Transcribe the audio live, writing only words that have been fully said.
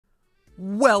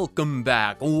Welcome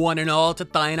back, one and all, to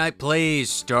Thionite Plays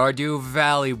Stardew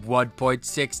Valley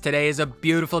 1.6. Today is a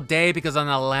beautiful day because on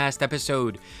the last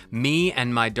episode, me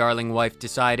and my darling wife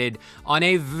decided on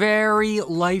a very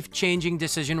life-changing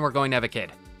decision. We're going to have a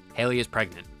kid. Haley is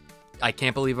pregnant. I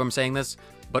can't believe I'm saying this,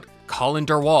 but Collin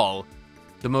Derwall,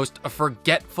 the most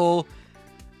forgetful,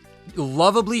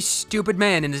 lovably stupid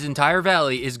man in this entire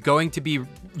valley, is going to be,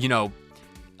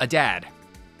 a dad.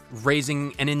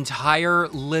 Raising an entire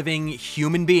living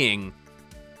human being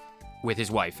with his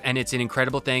wife. And it's an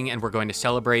incredible thing, and we're going to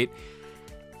celebrate.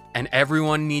 And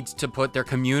everyone needs to put their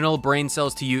communal brain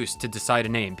cells to use to decide a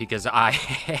name, because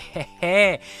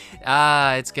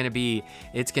it's gonna be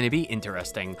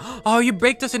interesting. Oh, you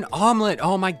baked us an omelet.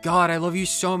 Oh my God, I love you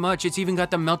so much. It's even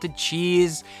got the melted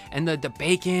cheese and the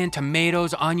bacon,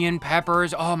 tomatoes, onion,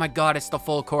 peppers. Oh my God, it's the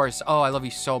full course. Oh, I love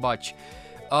you so much.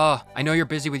 I know you're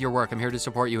busy with your work. I'm here to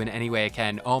support you in any way I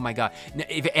can. Oh my God.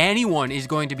 If anyone is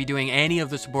going to be doing any of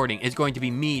the supporting, it's going to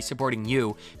be me supporting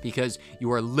you, because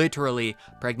you are literally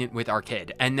pregnant with our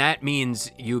kid. And that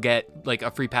means you get like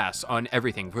a free pass on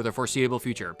everything for the foreseeable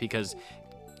future, because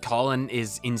Collin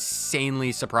is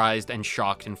insanely surprised and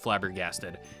shocked and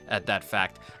flabbergasted at that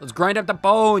fact. Let's grind up the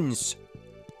bones.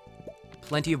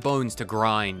 Plenty of bones to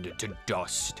grind to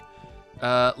dust.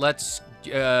 Let's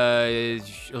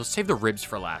save the ribs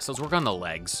for last. Let's work on the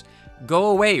legs. Go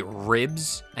away,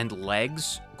 ribs and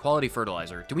legs. Quality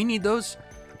fertilizer. Do we need those?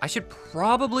 I should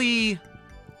probably...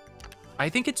 I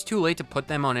think it's too late to put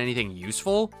them on anything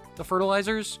useful, the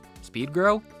fertilizers. Speed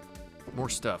grow. More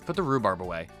stuff. Put the rhubarb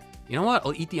away. You know what?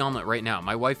 I'll eat the omelet right now.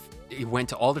 My wife went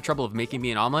to all the trouble of making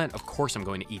me an omelet. Of course I'm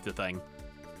going to eat the thing.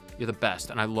 You're the best,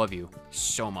 and I love you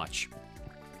so much.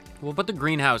 We'll put the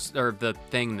greenhouse, or the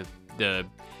thing, the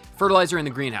fertilizer in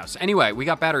the greenhouse. Anyway, we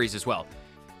got batteries as well.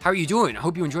 How are you doing? I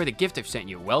hope you enjoy the gift I've sent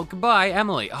you. Well, goodbye,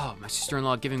 Emily. Oh, my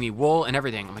sister-in-law giving me wool and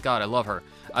everything. Oh my God, I love her.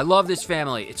 I love this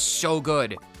family. It's so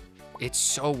good. It's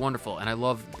so wonderful, and I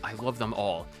love them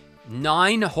all.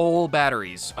 9 whole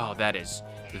batteries. Oh, that is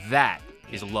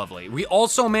lovely. We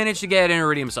also managed to get an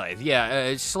iridium scythe.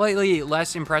 Yeah, slightly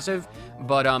less impressive,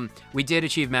 but we did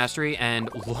achieve mastery, and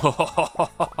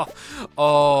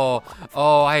oh,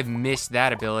 I've missed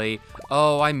that ability.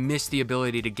 Oh, I missed the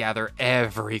ability to gather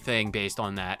everything based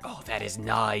on that. Oh, that is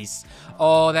nice.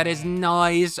 Oh, that is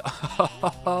nice.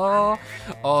 Oh,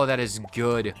 that is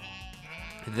good.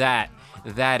 That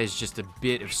is just a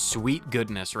bit of sweet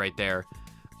goodness right there.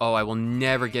 Oh, I will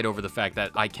never get over the fact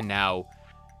that I can now...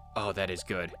 Oh, that is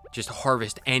good. Just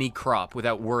harvest any crop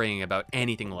without worrying about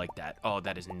anything like that. Oh,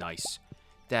 that is nice.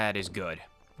 That is good.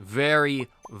 Very,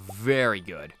 very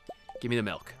good. Give me the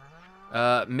milk.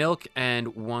 Milk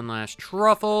and one last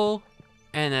truffle,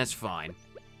 and that's fine.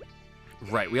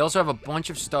 Right, we also have a bunch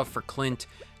of stuff for Clint,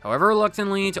 however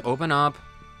reluctantly, to open up,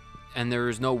 and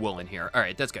there's no wool in here. All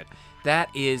right, that's good. That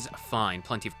is fine.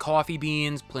 Plenty of coffee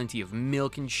beans, plenty of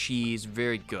milk and cheese.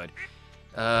 Very good.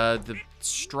 The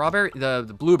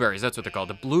blueberries, that's what they're called.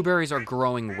 The blueberries are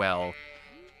growing well.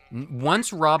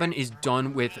 Once Robin is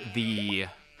done with the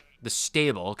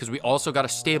stable, because we also got a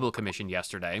stable commissioned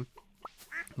yesterday.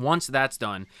 Once that's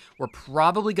done, we're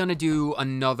probably going to do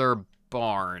another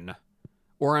barn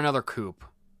or another coop.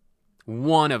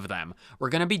 One of them. We're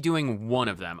going to be doing one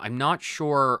of them. I'm not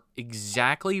sure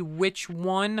exactly which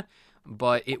one,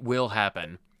 but it will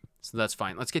happen. So that's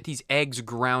fine. Let's get these eggs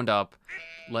ground up.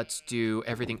 Let's do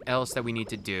everything else that we need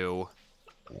to do,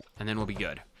 and then we'll be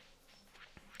good.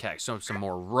 Okay, so some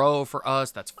more row for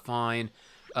us. That's fine.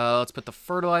 Let's put the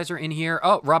fertilizer in here.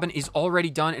 Oh, Robin is already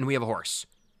done, and we have a horse.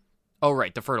 Oh,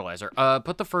 right, the fertilizer.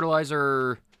 Put the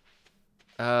fertilizer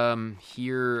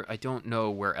here. I don't know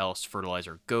where else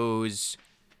fertilizer goes.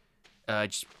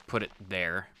 Just put it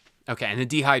there. Okay, and the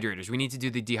dehydrators. We need to do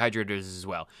the dehydrators as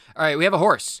well. All right, we have a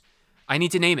horse. I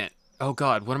need to name it. Oh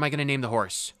God, what am I gonna name the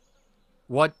horse?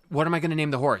 What am I gonna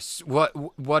name the horse? What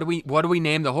do we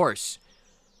name the horse?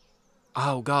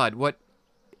 Oh God, what?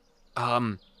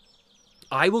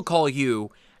 I will call you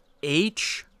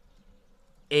H.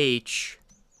 Do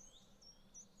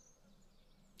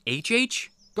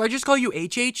I just call you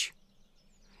HH?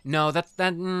 No, that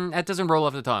doesn't roll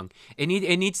off the tongue. It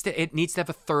needs to have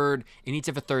a third. It needs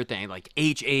to have a third thing, like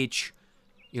HH.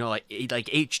 Like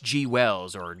H.G.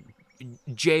 Wells or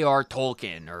J.R.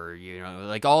 Tolkien, or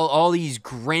like all these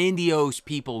grandiose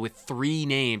people with 3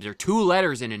 names or 2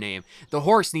 letters in a name. The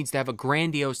horse needs to have a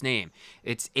grandiose name.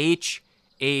 It's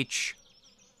H.H.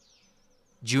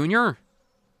 Junior.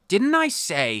 Didn't I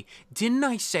say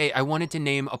I wanted to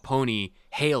name a pony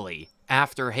Haley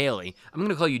after Haley? I'm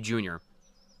gonna call you Junior.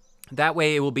 That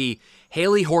way it will be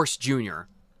Haley Horse Junior.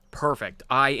 Perfect.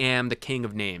 I am the king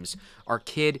of names. Our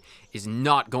kid is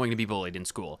not going to be bullied in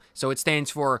school. So it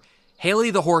stands for Haley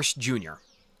the Horse Jr.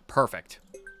 Perfect.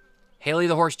 Haley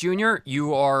the Horse Jr.,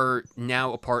 you are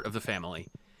now a part of the family.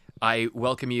 I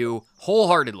welcome you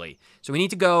wholeheartedly. So we need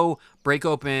to go break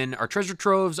open our treasure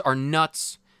troves, our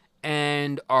nuts,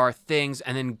 and our things,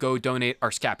 and then go donate our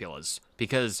scapulas.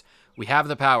 Because we have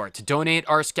the power to donate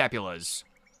our scapulas.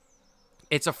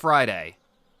 It's a Friday.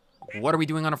 What are we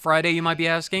doing on a Friday, you might be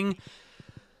asking?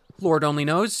 Lord only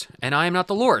knows, and I am not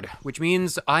the Lord, which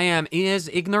means I am as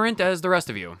ignorant as the rest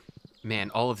of you.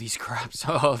 Man, all of these crops,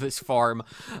 oh, this farm.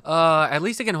 At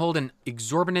least I can hold an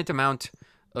exorbitant amount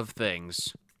of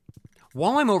things.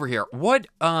 While I'm over here, what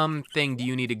thing do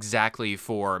you need exactly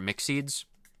for mixed seeds?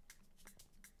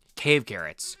 Cave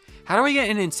carrots. How do I get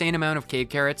an insane amount of cave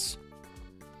carrots?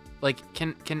 Like,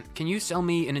 can you sell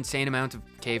me an insane amount of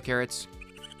cave carrots?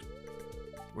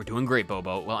 We're doing great,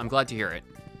 Bobo. Well, I'm glad to hear it.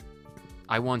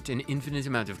 I want an infinite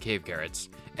amount of cave carrots.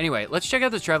 Anyway, let's check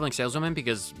out this traveling saleswoman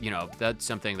because, you know, that's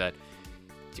something that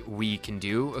we can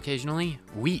do occasionally.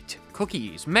 Wheat,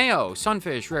 cookies, mayo,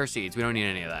 sunfish, rare seeds. We don't need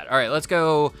any of that. All right, let's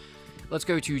go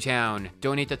to town.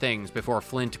 Donate the things before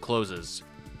Flint closes.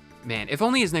 Man, if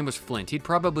only his name was Flint, he'd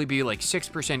probably be like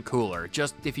 6% cooler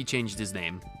just if he changed his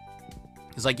name.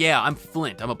 He's like, yeah, I'm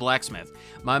Flint. I'm a blacksmith.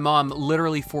 My mom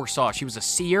literally foresaw. She was a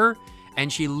seer,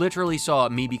 and she literally saw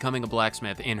me becoming a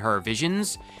blacksmith in her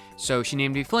visions. So she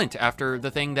named me Flint after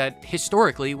the thing that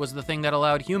historically was the thing that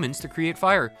allowed humans to create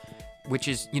fire, which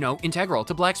is, you know, integral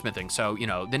to blacksmithing. So, you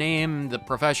know, the name, the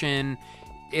profession,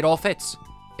 it all fits.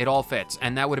 It all fits.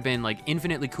 And that would have been like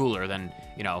infinitely cooler than,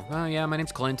 you know, oh yeah, my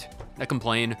name's Clint. I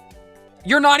complain.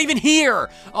 You're not even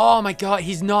here! Oh my god,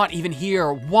 he's not even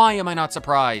here. Why am I not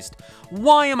surprised?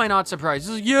 Why am I not surprised?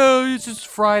 He's like, yeah, it's just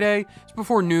Friday. It's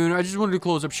before noon. I just wanted to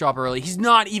close up shop early. He's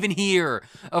not even here.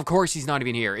 Of course he's not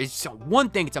even here. It's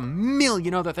one thing. It's a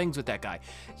million other things with that guy.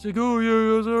 He's like, oh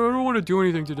yeah, I don't want to do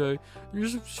anything today. You're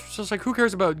just like, who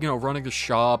cares about, you know, running the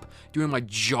shop, doing my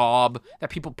job that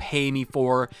people pay me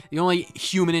for, the only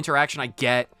human interaction I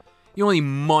get, the only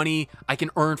money I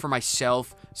can earn for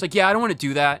myself. It's like, yeah, I don't want to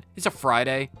do that. It's a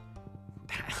Friday.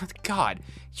 God,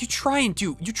 you try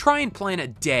and plan a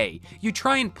day. You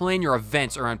try and plan your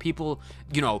events around people,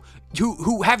 you know,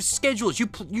 who have schedules. You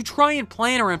try and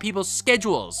plan around people's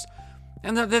schedules.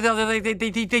 And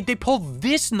they pull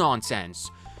this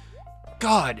nonsense.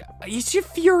 God, it's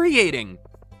infuriating.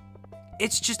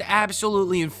 It's just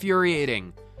absolutely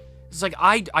infuriating. It's like,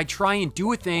 I try and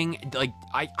do a thing, like,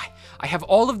 I have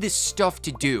all of this stuff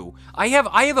to do. I have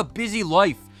a busy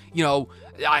life, you know,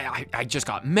 I just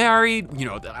got married, you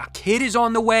know, a kid is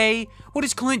on the way. What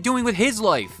is Clint doing with his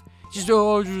life? Just,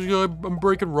 I'm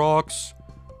breaking rocks,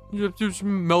 just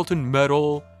melting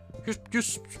metal,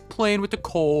 just playing with the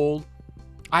coal.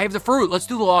 I have the fruit, let's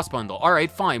do the lost bundle. All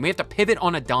right, fine, we have to pivot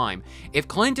on a dime. If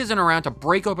Clint isn't around to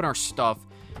break open our stuff,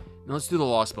 then let's do the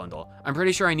lost bundle. I'm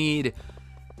pretty sure I need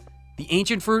the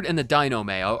ancient fruit and the dino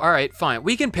mayo. All right, fine.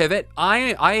 We can pivot.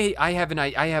 I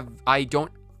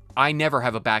never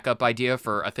have a backup idea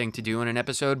for a thing to do in an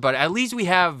episode, but at least we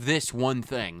have this one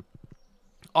thing.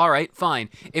 All right, fine.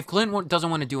 If Clint doesn't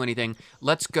want to do anything,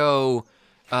 let's go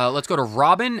to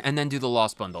Robin and then do the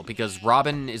lost bundle because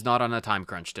Robin is not on a time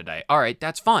crunch today. All right,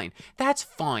 that's fine. That's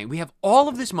fine. We have all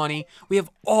of this money.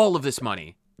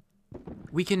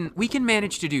 We can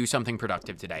manage to do something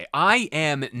productive today. I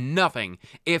am nothing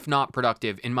if not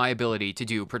productive in my ability to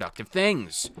do productive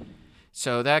things.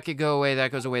 So that could go away,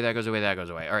 that goes away, that goes away, that goes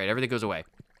away. All right, everything goes away.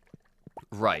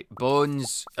 Right,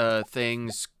 bones,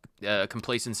 things,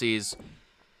 complacencies.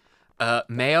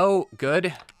 Mayo,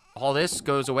 good. All this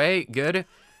goes away, good.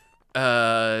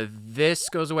 This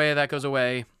goes away, that goes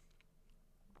away.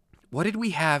 What did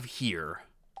we have here?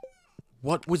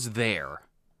 What was there?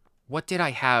 What did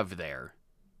I have there?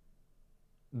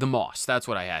 The moss, that's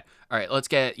what I had. All right, let's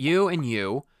get you and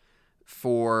you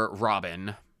for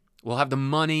Robin. We'll have the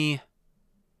money.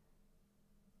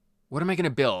 What am I gonna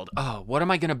build? Oh, what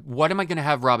am I gonna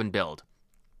have Robin build?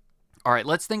 All right,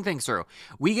 let's think things through.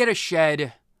 We get a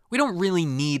shed. We don't really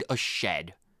need a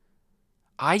shed.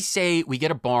 I say we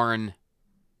get a barn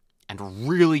and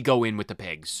really go in with the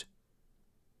pigs.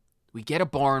 We get a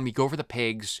barn, we go for the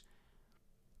pigs.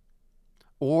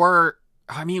 Or,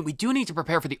 I mean, we do need to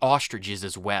prepare for the ostriches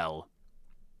as well.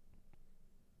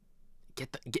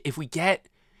 If we get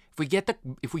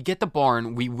the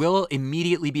barn, we will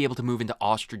immediately be able to move into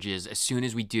ostriches as soon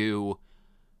as we get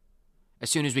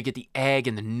the egg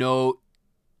and the note.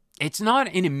 It's not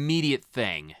an immediate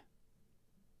thing.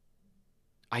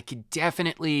 We could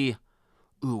definitely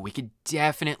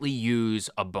use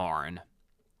a barn.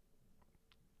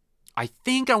 I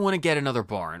think I want to get another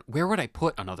barn. Where would I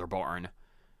put another barn?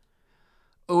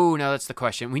 Oh, now that's the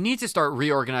question. We need to start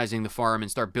reorganizing the farm and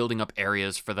start building up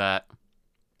areas for that.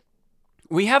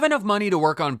 We have enough money to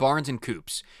work on barns and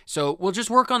coops, so we'll just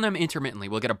work on them intermittently.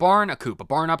 We'll get a barn, a coop, a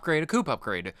barn upgrade, a coop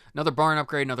upgrade, another barn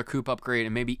upgrade, another coop upgrade,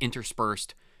 and maybe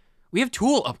interspersed. We have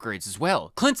tool upgrades as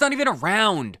well. Clint's not even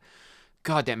around.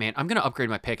 God damn, man. I'm going to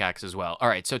upgrade my pickaxe as well. All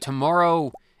right, so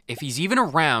tomorrow, if he's even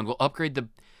around, we'll upgrade the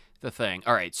thing.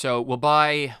 All right, so we'll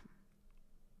buy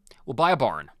a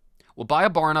barn. We'll buy a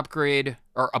barn upgrade,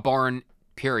 or a barn,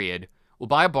 period. We'll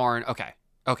buy a barn. Okay,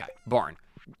 barn.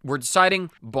 We're deciding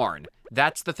barn.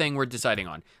 That's the thing we're deciding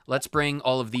on. Let's bring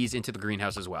all of these into the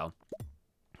greenhouse as well.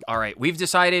 All right, we've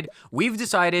decided,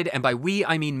 and by we,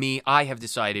 I mean me, I have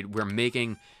decided we're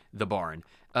making the barn.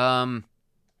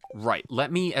 Right,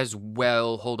 let me as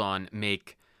well, hold on,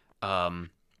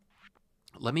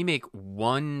 let me make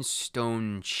one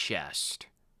stone chest.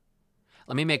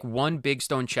 Let me make one big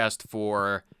stone chest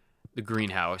for the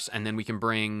greenhouse, and then we can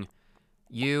bring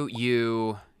you,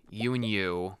 and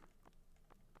you.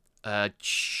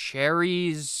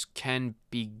 Cherries can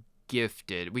be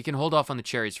gifted. We can hold off on the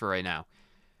cherries for right now.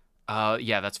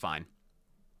 Yeah, that's fine.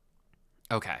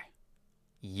 Okay.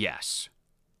 Yes.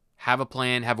 Have a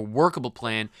plan, have a workable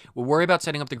plan. We'll worry about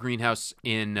setting up the greenhouse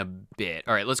in a bit.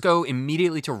 All right, let's go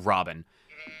immediately to Robin.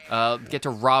 Get to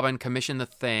Robin, commission the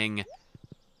thing,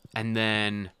 and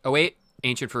then... Oh, wait.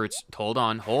 Ancient fruits. Hold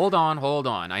on.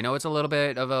 I know it's a little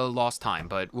bit of a lost time,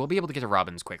 but we'll be able to get to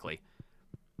Robin's quickly.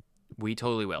 We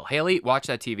totally will. Haley, watch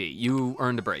that TV. You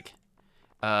earned a break.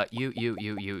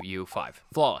 You 5.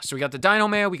 Flawless. So we got the dino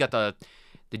mayo, we got the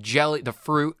jelly, the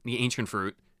fruit, the ancient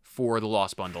fruit for the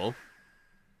lost bundle.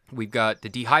 We've got the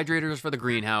dehydrators for the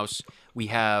greenhouse. We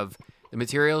have the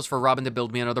materials for Robin to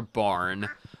build me another barn.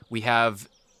 We have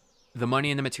the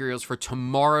money and the materials for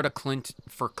tomorrow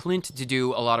for Clint to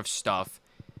do a lot of stuff.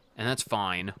 And that's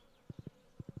fine.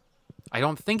 I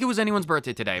don't think it was anyone's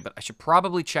birthday today, but I should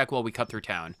probably check while we cut through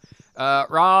town.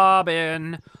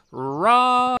 Robin.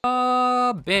 I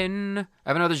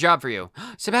have another job for you.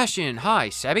 Sebastian, hi.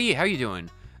 Sebby, how you doing?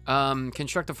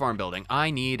 Construct a farm building.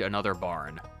 I need another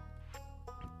barn.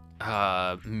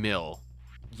 Mill.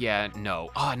 Yeah,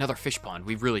 no. Oh, another fish pond.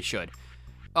 We really should.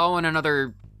 Oh, and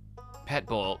another pet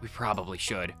bowl. We probably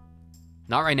should.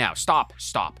 Not right now. Stop.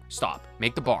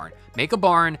 Make the barn. Make a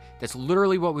barn. That's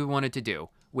literally what we wanted to do.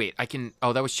 Wait, I can...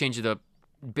 Oh, that was changing the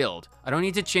build. I don't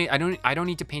need to change... I don't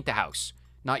need to paint the house.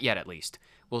 Not yet, at least.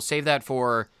 We'll save that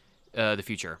for the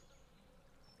future.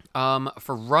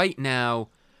 For right now,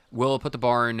 we'll put the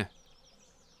barn...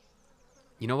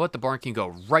 You know what? The barn can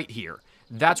go right here.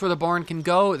 That's where the barn can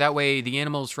go. That way, the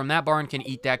animals from that barn can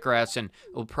eat that grass, and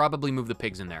we'll probably move the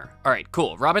pigs in there. All right,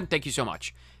 cool. Robin, thank you so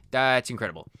much. That's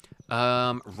incredible.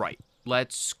 Right.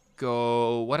 Let's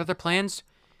go... What other plans?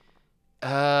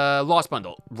 Lost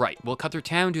bundle. Right. We'll cut through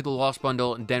town, do the lost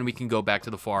bundle, and then we can go back to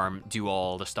the farm, do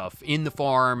all the stuff in the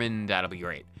farm, and that'll be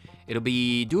great. It'll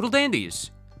be doodle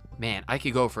dandies. Man, I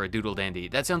could go for a doodle dandy.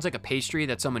 That sounds like a pastry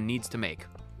that someone needs to make.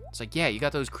 It's like, yeah, you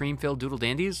got those cream-filled doodle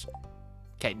dandies?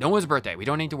 Okay, no one's birthday. We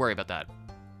don't need to worry about that.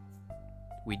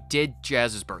 We did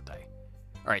Jazz's birthday.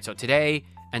 All right, so today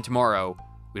and tomorrow,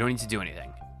 we don't need to do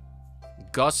anything.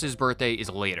 Gus's birthday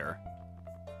is later.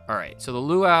 All right, so the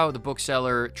luau, the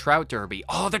bookseller, trout derby.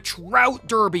 Oh, the trout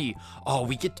derby. Oh,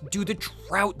 we get to do the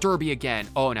trout derby again.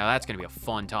 Oh, now that's going to be a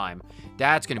fun time.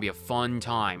 That's going to be a fun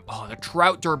time. Oh, the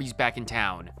trout derby's back in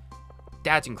town.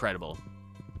 That's incredible.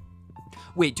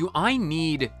 Wait, do I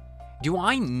need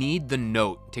the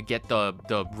note to get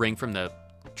the ring from the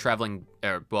traveling,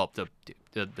 well,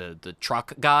 the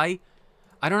truck guy?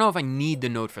 I don't know if I need the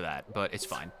note for that, but it's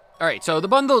fine. All right, so the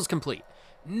bundle is complete.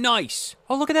 Nice.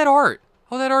 Oh, look at that art.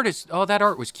 Oh, that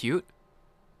art was cute.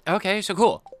 Okay, so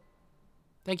cool.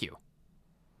 Thank you.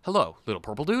 Hello, little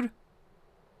purple dude.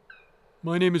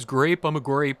 My name is Grape. I'm a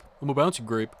grape. I'm a bouncing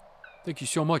grape. Thank you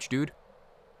so much, dude.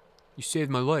 You saved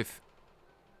my life.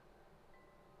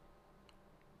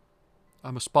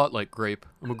 I'm a spotlight grape.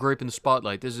 I'm a grape in the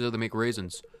spotlight. This is how they make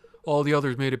raisins. All the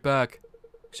others made it back,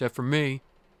 except for me.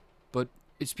 But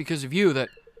it's because of you that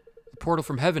the portal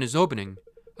from heaven is opening.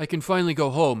 I can finally go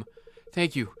home.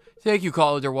 Thank you. Thank you,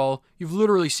 Collin Derwall. You've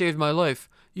literally saved my life.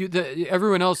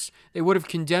 Everyone else, they would have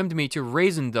condemned me to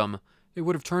raisindom. They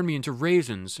would have turned me into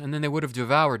raisins, and then they would have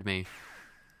devoured me.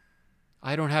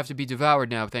 I don't have to be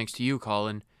devoured now, thanks to you,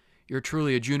 Collin. You're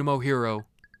truly a Junimo hero.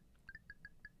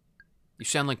 You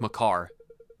sound like Makar.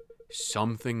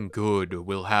 Something good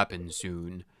will happen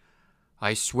soon.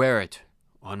 I swear it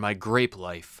on my grape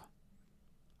life.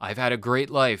 I've had a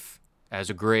great life as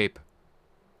a grape.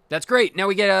 That's great. Now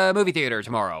we get a movie theater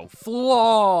tomorrow.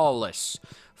 Flawless.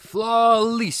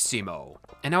 Flawlissimo.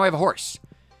 And now I have a horse.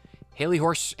 Haley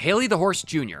the Horse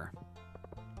Jr.,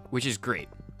 which is great.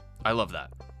 I love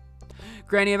that.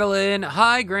 Granny Evelyn.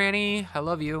 Hi, Granny. I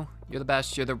love you. You're the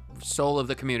best. You're the soul of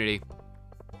the community.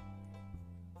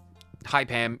 Hi,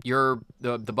 Pam. You're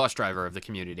the bus driver of the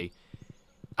community.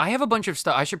 I have a bunch of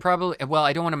stuff. I should probably... Well,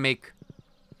 I don't want to make...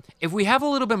 If we have a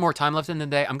little bit more time left in the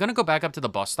day, I'm going to go back up to the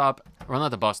bus stop. Well,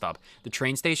 not the bus stop. The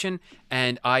train station.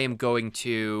 And I am going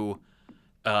to...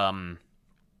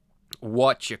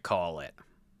 Whatchamacallit?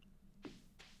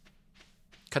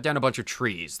 Cut down a bunch of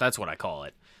trees. That's what I call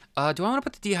it. Do I want to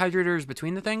put the dehydrators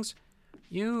between the things?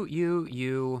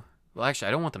 You. Well, actually,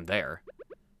 I don't want them there.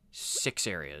 6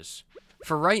 areas.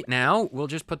 For right now, we'll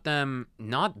just put them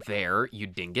not there, you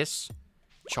dingus.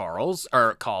 Charles,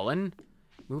 or Collin.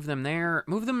 Move them there.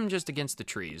 Move them just against the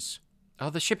trees. Oh,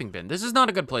 the shipping bin. This is not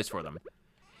a good place for them.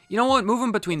 You know what? Move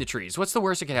them between the trees. What's the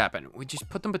worst that could happen? We just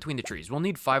put them between the trees. We'll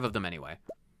need 5 of them anyway.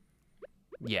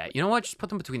 Yeah, you know what? Just put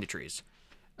them between the trees.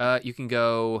 You can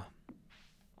go...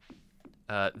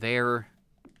 there,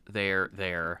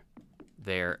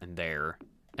 and there.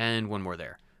 And one more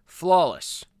there.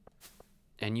 Flawless.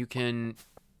 And you can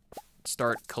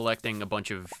start collecting a bunch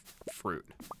of fruit.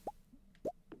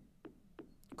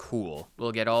 Cool.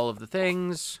 We'll get all of the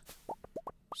things.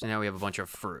 So now we have a bunch of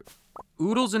fruit.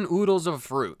 Oodles and oodles of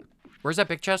fruit. Where's that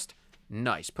big chest?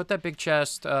 Nice. Put that big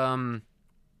chest, put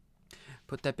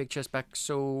that big chest back,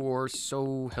 so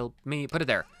help me. Put it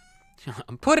there.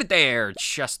 Put it there,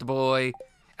 chest boy.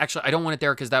 Actually, I don't want it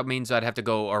there because that means I'd have to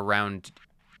go around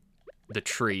the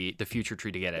tree, the future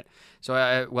tree, to get it.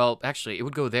 So, well, actually, it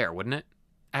would go there, wouldn't it?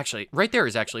 Actually, right there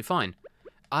is actually fine.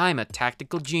 I'm a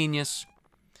tactical genius.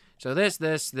 So this,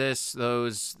 those,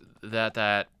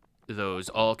 that, those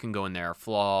all can go in there.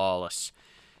 Flawless.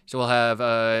 So we'll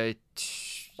have,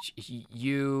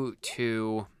 you,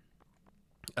 2,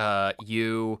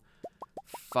 you,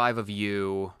 5 of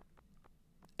you,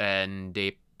 and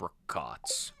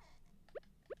apricots.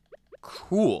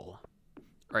 Cool.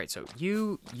 All right, so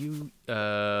you,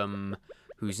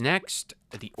 who's next?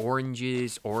 The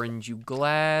oranges. Orange, you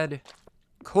glad?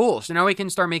 Cool. So now we can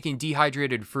start making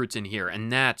dehydrated fruits in here,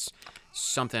 and that's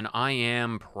something I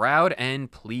am proud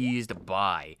and pleased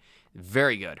by.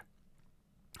 Very good.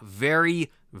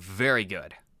 Very, very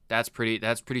good. That's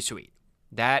pretty sweet.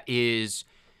 That is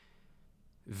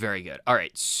very good. All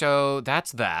right, so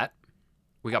that's that.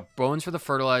 We got bones for the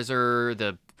fertilizer.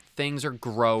 The things are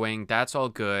growing. That's all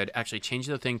good. Actually, change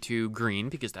the thing to green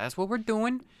because that's what we're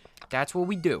doing. That's what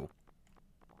we do.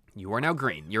 You are now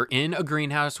green. You're in a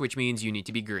greenhouse, which means you need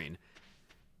to be green.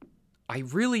 I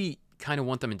really kind of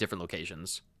want them in different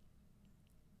locations.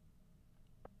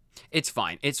 It's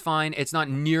fine. It's fine. It's not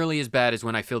nearly as bad as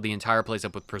when I filled the entire place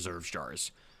up with preserves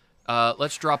jars.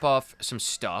 Let's drop off some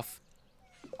stuff.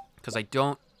 Because I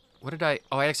don't... What did I...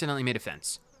 Oh, I accidentally made a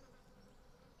fence.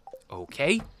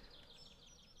 Okay.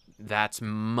 That's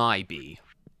my bee.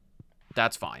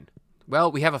 That's fine.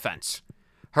 Well, we have a fence.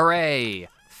 Hooray!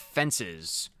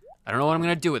 Fences. I don't know what I'm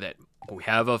going to do with it, but we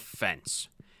have a fence.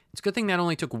 It's a good thing that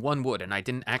only took 1 wood and I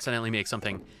didn't accidentally make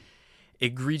something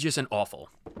egregious and awful.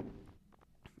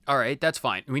 All right, that's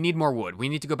fine. We need more wood. We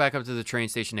need to go back up to the train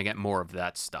station to get more of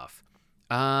that stuff.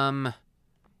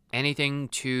 Anything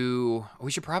to...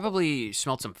 We should probably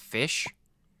smelt some fish,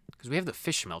 because we have the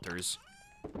fish smelters.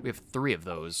 We have 3 of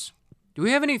those. Do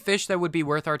we have any fish that would be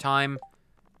worth our time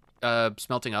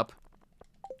smelting up?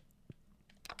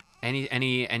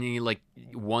 Any like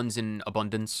ones in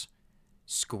abundance?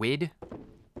 Squid?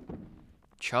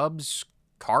 Chubs?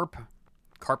 Carp?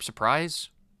 Carp surprise?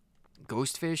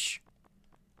 Ghostfish?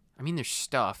 I mean, there's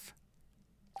stuff.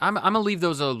 I'm gonna leave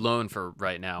those alone for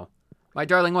right now. My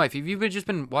darling wife, have you just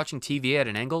been watching TV at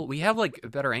an angle? We have, like,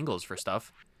 better angles for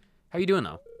stuff. How you doing,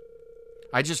 though?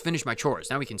 I just finished my chores.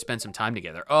 Now we can spend some time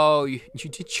together. Oh, you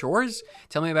did chores?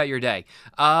 Tell me about your day.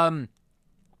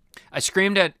 I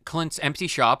screamed at Clint's empty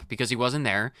shop because he wasn't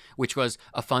there, which was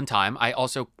a fun time. I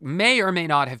also may or may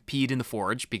not have peed in the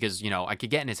forge because, you know, I could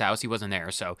get in his house. He wasn't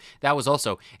there. So that was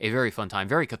also a very fun time,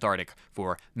 very cathartic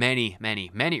for many, many,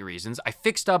 many reasons. I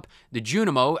fixed up the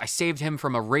Junimo. I saved him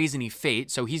from a raisiny fate.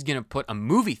 So he's going to put a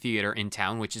movie theater in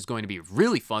town, which is going to be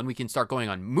really fun. We can start going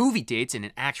on movie dates in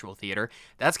an actual theater.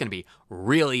 That's going to be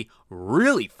really,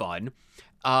 really fun.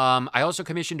 I also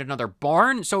commissioned another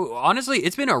barn. So honestly,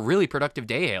 it's been a really productive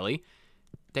day, Haley.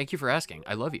 Thank you for asking.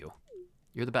 I love you.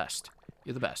 You're the best.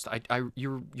 You're the best.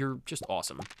 You're just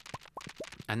awesome.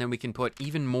 And then we can put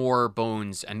even more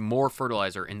bones and more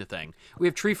fertilizer in the thing. We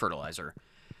have tree fertilizer.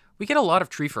 We get a lot of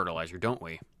tree fertilizer, don't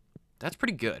we? That's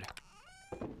pretty good.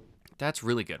 That's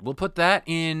really good. We'll put that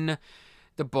in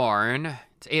the barn.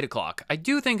 It's 8 o'clock. I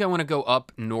do think I want to go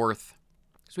up north.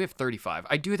 So we have 35.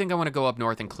 I do think I want to go up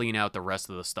north and clean out the rest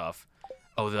of the stuff.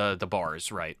 Oh, the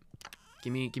bars, right.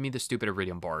 Give me the stupid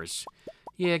iridium bars.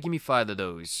 Yeah, give me 5 of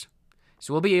those.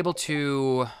 So we'll be able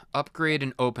to upgrade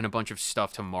and open a bunch of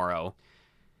stuff tomorrow.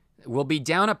 We'll be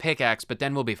down a pickaxe, but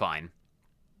then we'll be fine.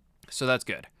 So that's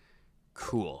good.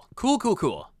 Cool. Cool, cool,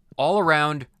 cool. All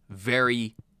around,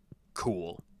 very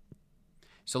cool.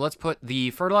 So let's put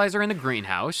the fertilizer in the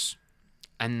greenhouse.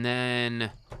 And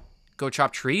then go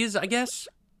chop trees, I guess?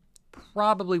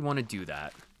 Probably want to do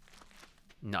that.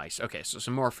 Nice. Okay, so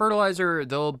some more fertilizer.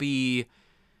 They'll be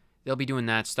doing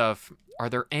that stuff. Are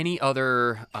there any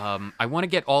other... I want to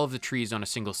get all of the trees on a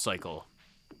single cycle.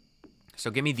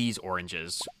 So give me these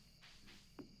oranges.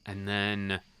 And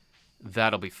then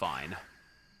that'll be fine.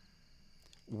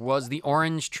 Was the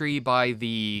orange tree by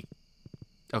the...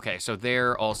 Okay, so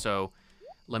there also...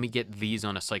 Let me get these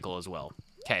on a cycle as well.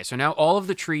 Okay, so now all of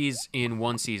the trees in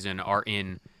one season are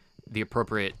in the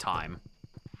appropriate time.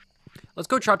 Let's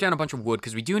go chop down a bunch of wood,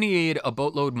 because we do need a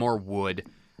boatload more wood.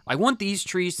 I want these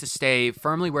trees to stay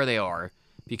firmly where they are,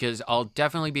 because I'll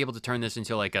definitely be able to turn this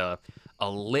into like a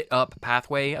lit-up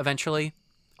pathway eventually.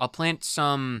 I'll plant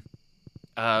some,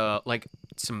 maple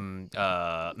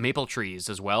trees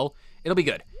as well. It'll be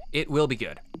good. It will be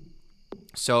good.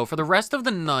 So for the rest of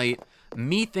the night,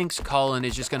 methinks Collin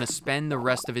is just going to spend the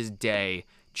rest of his day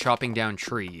chopping down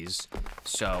trees.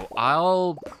 So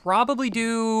I'll probably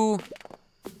do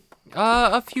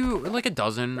a few, like a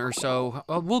dozen or so.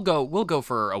 We'll go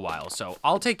for a while. So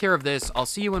I'll take care of this. I'll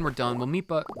see you when we're done. We'll meet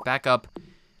back up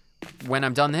when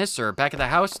I'm done this, or back at the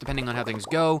house, depending on how things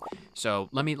go. So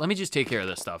let me just take care of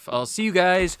this stuff. I'll see you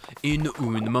guys in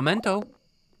un momento.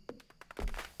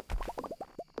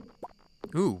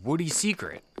 Ooh, Woody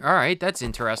Secret. All right, that's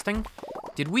interesting.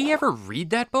 Did we ever read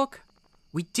that book?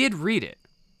 We did read it.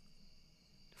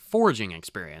 Foraging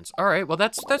experience. All right, well,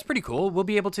 that's pretty cool. We'll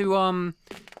be able to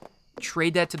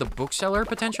trade that to the bookseller,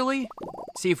 potentially.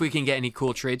 See if we can get any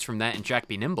cool trades from that and Jack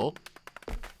Be Nimble.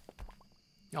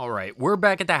 All right, we're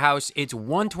back at the house. It's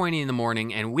 1:20 in the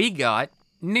morning, and we got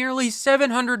nearly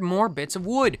 700 more bits of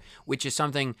wood, which is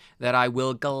something that I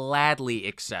will gladly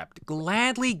accept.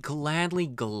 Gladly, gladly,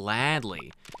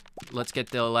 gladly. Let's get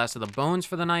the last of the bones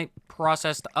for the night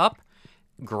processed up.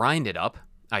 Grinded up,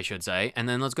 I should say. And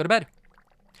then let's go to bed.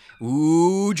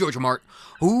 Ooh, Georgia Mart.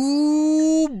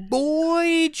 Ooh,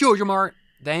 boy, Georgia Mart.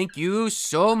 Thank you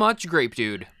so much, Grape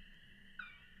Dude.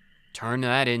 Turn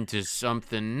that into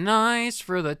something nice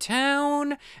for the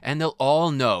town, and they'll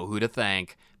all know who to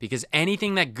thank. Because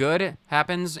anything that good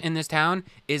happens in this town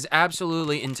is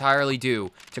absolutely entirely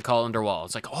due to Collin Derwall.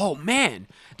 It's like, oh man,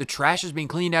 the trash is being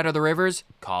cleaned out of the rivers.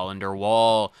 Collin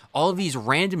Derwall. All of these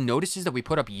random notices that we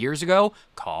put up years ago.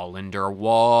 Collin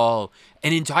Derwall.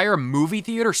 An entire movie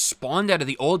theater spawned out of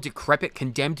the old, decrepit,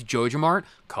 condemned Joja Mart.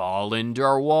 Collin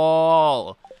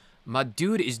Derwall. My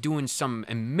dude is doing some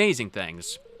amazing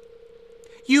things.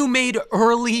 You made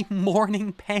early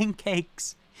morning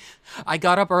pancakes. I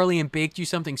got up early and baked you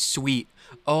something sweet.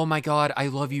 Oh my god, I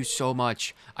love you so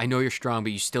much. I know you're strong,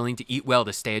 but you still need to eat well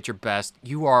to stay at your best.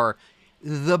 You are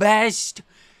the best.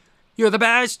 You're the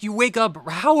best. You wake up.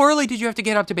 How early did you have to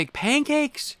get up to bake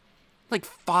pancakes? Like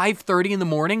 5:30 in the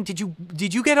morning? Did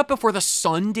you get up before the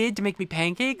sun did to make me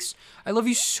pancakes? I love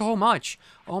you so much.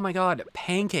 Oh my god,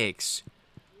 pancakes.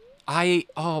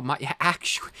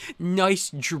 Actually, nice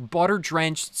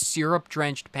butter-drenched,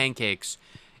 syrup-drenched pancakes.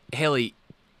 Haley,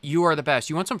 you are the best.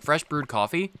 You want some fresh brewed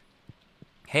coffee?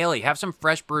 Haley, have some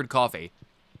fresh brewed coffee.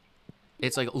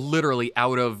 It's like literally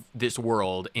out of this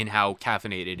world in how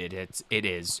caffeinated it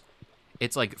is.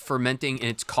 It's like fermenting in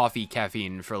its coffee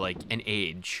caffeine for like an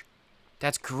age.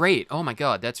 That's great. Oh my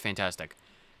god, that's fantastic.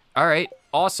 All right,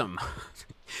 awesome.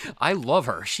 I love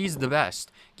her. She's the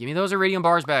best. Give me those iridium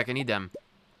bars back. I need them.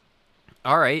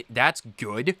 All right, that's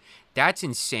good. That's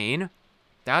insane.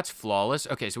 That's flawless.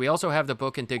 Okay, so we also have the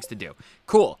book and things to do.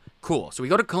 Cool, cool. So we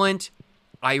go to Clint.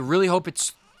 I really hope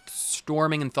it's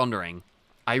storming and thundering.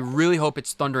 I really hope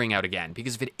it's thundering out again,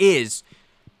 because if it is,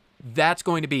 that's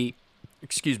going to be,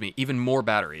 excuse me, even more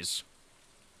batteries.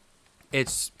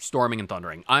 It's storming and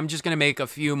thundering. I'm just going to make a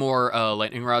few more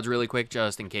lightning rods really quick,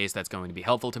 just in case that's going to be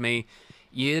helpful to me.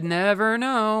 You never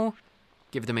know.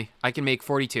 Give it to me. I can make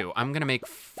 42. I'm going to make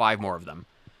 5 more of them.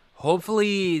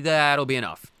 Hopefully that'll be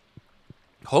enough.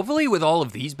 Hopefully with all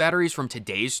of these batteries from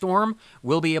today's storm,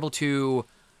 we'll be able to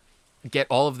get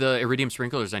all of the iridium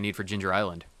sprinklers I need for Ginger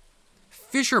Island.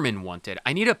 Fisherman wanted.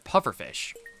 I need a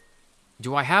pufferfish.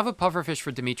 Do I have a pufferfish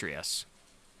for Demetrius?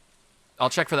 I'll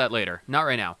check for that later. Not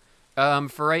right now.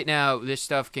 For right now, this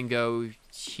stuff can go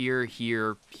here,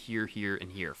 here, here, here,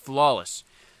 and here. Flawless.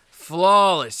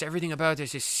 Flawless. Everything about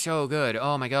this is so good.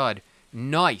 Oh my god.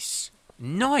 Nice.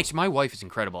 Nice. My wife is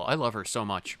incredible. I love her so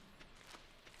much.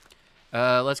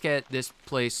 Let's get this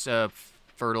place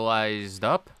fertilized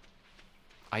up.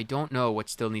 I don't know what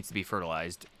still needs to be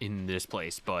fertilized in this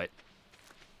place, but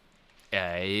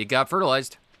it got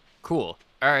fertilized. Cool.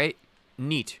 All right.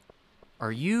 Neat.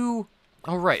 Are you...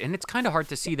 Oh, right. And it's kind of hard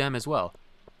to see them as well.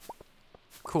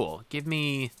 Cool. Give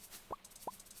me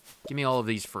all of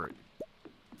these fruit.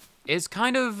 It's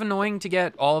kind of annoying to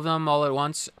get all of them all at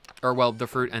once. Or, well, the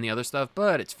fruit and the other stuff,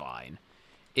 but it's fine.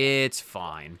 It's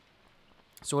fine.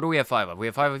 So what do we have 5 of? We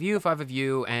have 5 of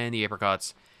you, and the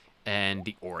apricots, and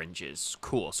the oranges.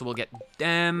 Cool. So we'll get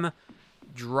them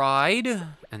dried,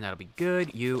 and that'll be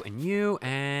good. You,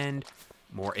 and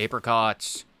more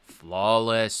apricots.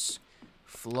 Flawless.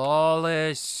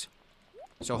 Flawless.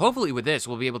 So hopefully with this,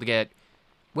 we'll be able to get,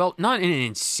 well, not an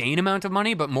insane amount of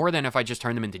money, but more than if I just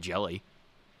turn them into jelly.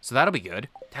 So that'll be good.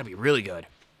 That'll be really good.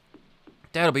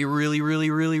 That'll be really, really,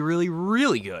 really, really,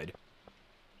 really good.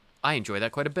 I enjoy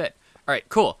that quite a bit. All right,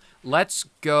 cool. Let's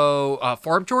go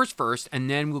farm chores first, and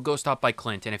then we'll go stop by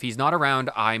Clint. And if he's not around,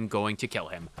 I'm going to kill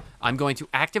him. I'm going to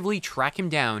actively track him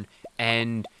down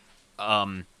and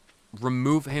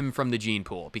remove him from the gene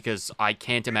pool, because I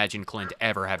can't imagine Clint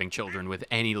ever having children with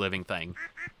any living thing.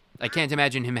 I can't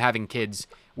imagine him having kids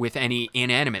with any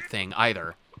inanimate thing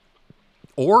either.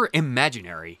 Or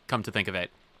imaginary, come to think of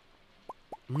it.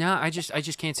 No, I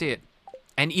just can't see it.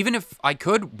 And even if I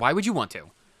could, why would you want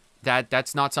to?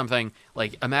 That's not something,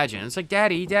 like, imagine. It's like,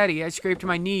 Daddy, I scraped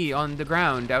my knee on the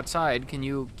ground outside. Can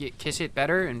you kiss it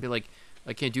better? And be like,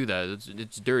 I can't do that.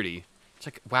 It's dirty. It's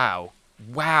like, wow.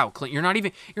 Wow, Clint, you're not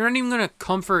even gonna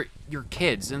comfort your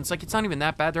kids. And it's like, it's not even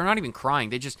that bad. They're not even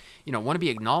crying. They just, you know, want to be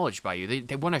acknowledged by you.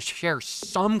 They want to share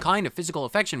some kind of physical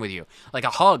affection with you. Like a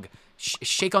hug,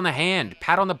 shake on the hand,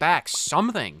 pat on the back,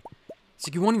 something. It's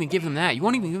like, you won't even give them that. You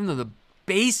won't even give them the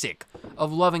basic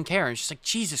of love and care. And it's just like,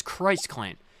 Jesus Christ,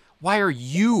 Clint. Why are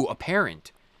you a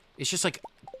parent? It's just like,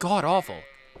 god awful.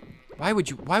 Why would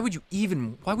you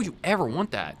ever want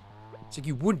that? It's like,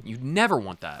 you'd never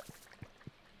want that.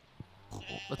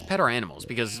 Let's pet our animals,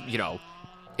 because, you know,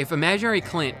 if imaginary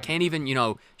Clint can't even, you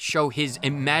know, show his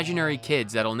imaginary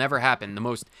kids that'll never happen, the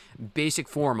most basic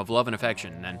form of love and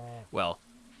affection, then, well,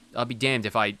 I'll be damned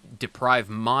if I deprive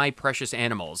my precious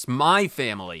animals, my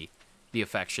family, the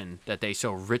affection that they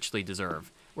so richly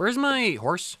deserve. Where's my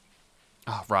horse?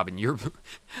 Oh, Robin,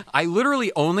 I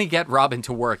literally only get Robin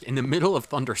to work in the middle of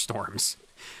thunderstorms.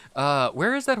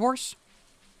 Where is that horse?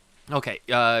 Okay,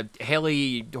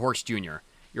 Haley Horse Jr.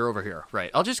 You're over here,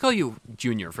 right. I'll just call you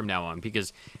Junior from now on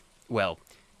because, well,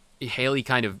 Haley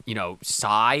kind of, you know,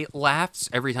 sigh laughs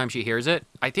every time she hears it.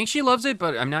 I think she loves it,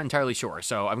 but I'm not entirely sure.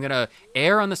 So I'm going to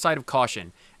err on the side of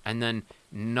caution and then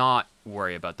not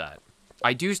worry about that.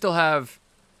 I do still have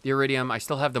the iridium. I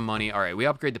still have the money. All right, we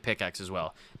upgrade the pickaxe as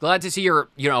well. Glad to see you're,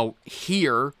 you know,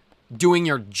 here doing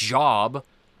your job.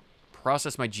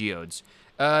 Process my geodes.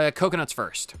 Coconuts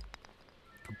first.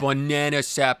 Banana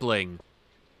sapling.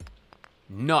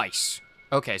 Nice.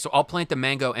 Okay, so I'll plant the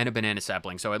mango and a banana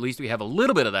sapling, so at least we have a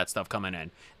little bit of that stuff coming in.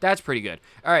 That's pretty good.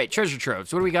 All right, treasure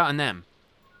troves. What do we got on them?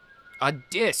 A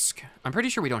disc. I'm pretty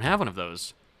sure we don't have one of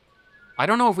those. I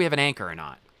don't know if we have an anchor or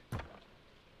not.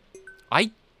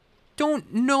 I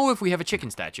don't know if we have a chicken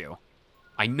statue.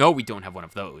 I know we don't have one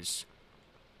of those.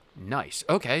 Nice.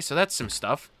 Okay, so that's some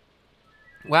stuff.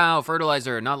 Wow,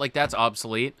 fertilizer. Not like that's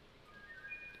obsolete.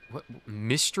 What?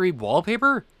 Mystery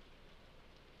wallpaper?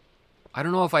 I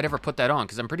don't know if I'd ever put that on,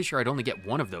 because I'm pretty sure I'd only get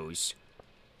one of those.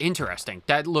 Interesting.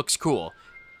 That looks cool.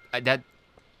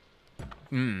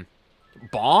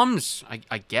 Bombs?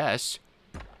 I guess.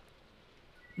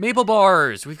 Maple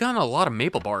bars. We've gotten a lot of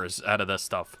maple bars out of this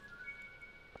stuff.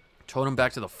 Totem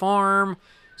back to the farm.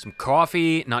 Some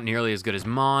coffee. Not nearly as good as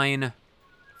mine.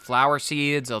 Flower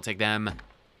seeds. I'll take them.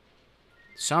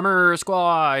 Summer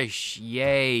squash.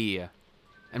 Yay.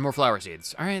 And more flower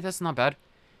seeds. All right, that's not bad.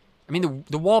 I mean,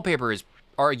 the wallpaper is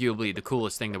arguably the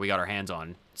coolest thing that we got our hands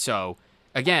on. So,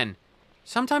 again,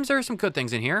 sometimes there are some good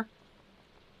things in here.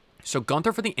 So,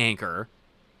 Gunther for the anchor.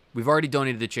 We've already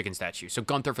donated the chicken statue. So,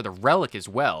 Gunther for the relic as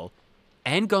well.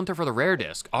 And Gunther for the rare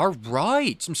disc. All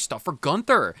right, some stuff for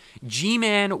Gunther.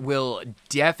 G-Man will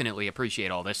definitely appreciate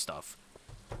all this stuff.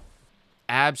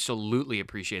 Absolutely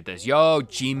appreciate this. Yo,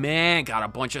 G-Man, got a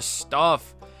bunch of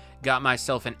stuff. Got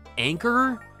myself an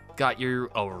anchor. Got you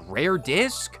a rare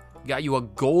disc. Got you a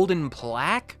golden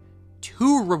plaque.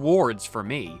 2 rewards for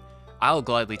me. I'll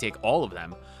gladly take all of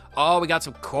them. Oh, we got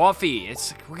some coffee.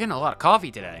 We're getting a lot of coffee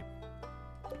today.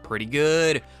 Pretty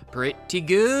good. Pretty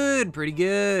good. Pretty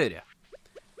good.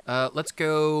 Let's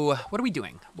go. What are we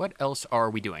doing? What else are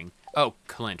we doing? Oh,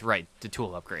 Clint, right. The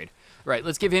tool upgrade. Right,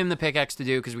 let's give him the pickaxe to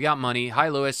do because we got money. Hi,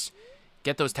 Lewis.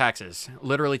 Get those taxes.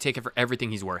 Literally take it for everything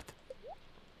he's worth.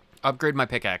 Upgrade my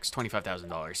pickaxe,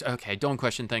 $25,000. Okay, don't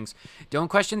question things. Don't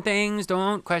question things.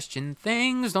 Don't question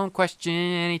things. Don't question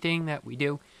anything that we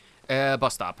do.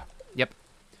 Bus stop. Yep.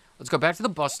 Let's go back to the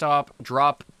bus stop.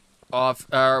 Drop off.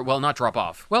 Well, not drop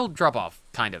off. Well, drop off.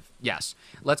 Kind of. Yes.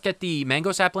 Let's get the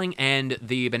mango sapling and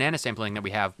the banana sapling that we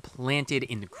have planted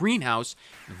in the greenhouse.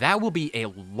 That will be a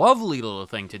lovely little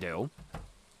thing to do.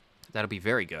 That'll be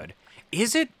very good.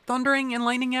 Is it thundering and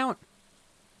lightning out?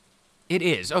 It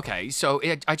is. Okay, so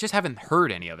I just haven't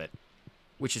heard any of it,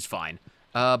 which is fine.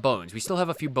 Bones. We still have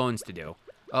a few bones to do.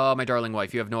 Oh, my darling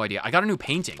wife, you have no idea. I got a new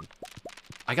painting.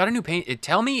 I got a new paint.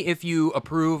 Tell me if you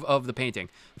approve of the painting.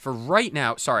 For right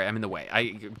now, sorry, I'm in the way.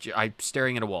 I'm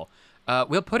staring at a wall.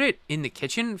 We'll put it in the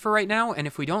kitchen for right now, and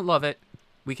if we don't love it,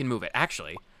 we can move it.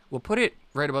 Actually, we'll put it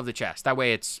right above the chest. That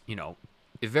way it's, you know,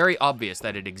 very obvious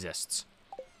that it exists.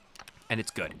 And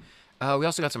it's good. We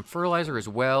also got some fertilizer as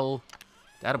well.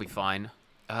 That'll be fine.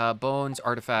 Bones,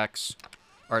 artifacts,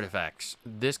 artifacts.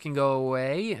 This can go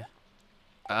away.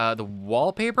 The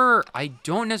wallpaper, I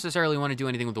don't necessarily want to do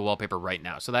anything with the wallpaper right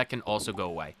now, so that can also go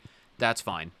away. That's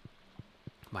fine.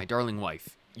 My darling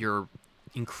wife, your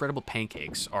incredible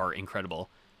pancakes are incredible.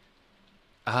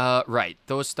 Right,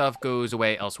 those stuff goes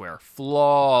away elsewhere.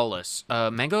 Flawless.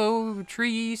 Mango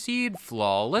tree seed,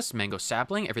 flawless. Mango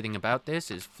sapling, everything about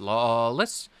this is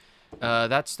flawless.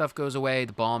 That stuff goes away.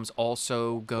 The bombs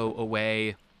also go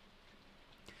away.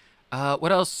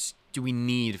 What else do we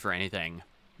need for anything?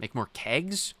 Make more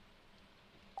kegs?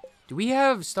 Do we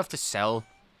have stuff to sell?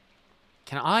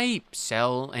 Can I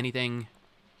sell anything?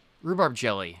 Rhubarb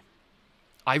jelly.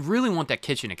 I really want that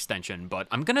kitchen extension, but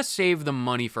I'm gonna save the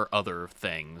money for other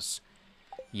things.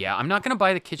 Yeah, I'm not gonna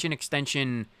buy the kitchen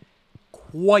extension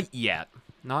quite yet.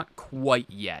 Not quite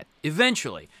yet.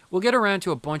 Eventually. We'll get around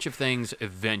to a bunch of things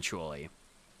eventually.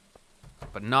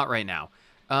 But not right now.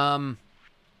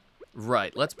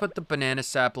 Right. Let's put the banana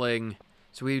sapling.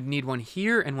 So we need one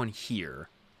here and one here.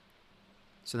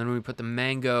 So then we put the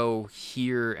mango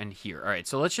here and here. All right.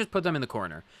 So let's just put them in the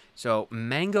corner. So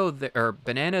mango there, or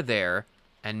banana there,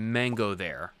 and mango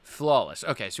there. Flawless.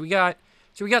 Okay. So we got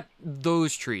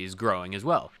those trees growing as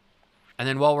well. And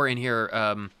then while we're in here,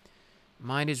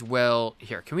 might as well...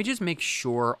 Here, can we just make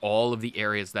sure all of the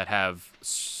areas that have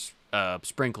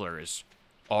sprinklers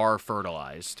are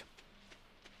fertilized?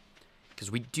 Because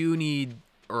we do need...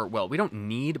 Or, well, we don't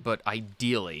need, but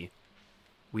ideally,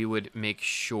 we would make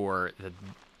sure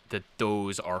that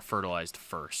those are fertilized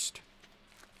first.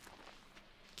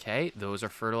 Okay, those are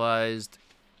fertilized.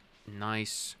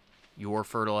 Nice. You're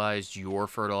fertilized. You're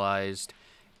fertilized.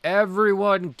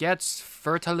 Everyone gets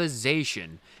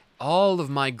fertilization. All of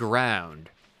my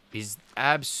ground is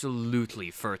absolutely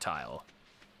fertile.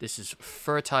 This is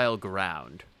fertile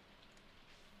ground.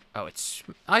 Oh,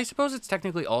 I suppose it's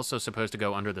technically also supposed to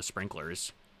go under the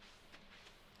sprinklers.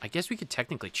 I guess we could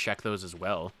technically check those as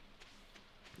well.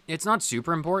 It's not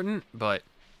super important, but...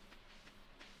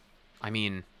 I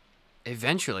mean,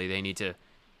 eventually they need to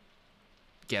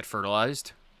get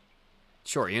fertilized.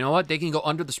 Sure, you know what? They can go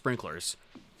under the sprinklers.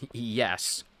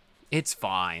 Yes. It's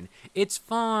fine. It's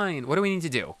fine. What do we need to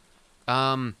do?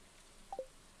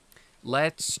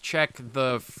 Let's check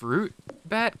the fruit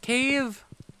bat cave,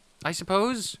 I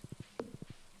suppose.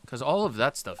 Because all of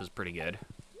that stuff is pretty good.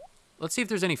 Let's see if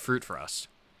there's any fruit for us.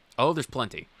 Oh, there's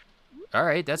plenty. All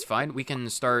right, that's fine. We can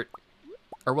start...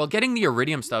 Or, well, getting the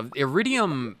iridium stuff.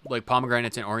 Iridium, like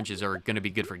pomegranates and oranges, are going to be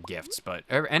good for gifts. But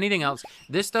anything else...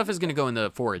 This stuff is going to go in the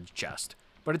forage chest.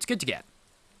 But it's good to get.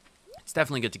 It's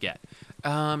definitely good to get.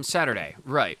 Saturday.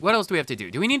 Right. What else do we have to do?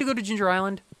 Do we need to go to Ginger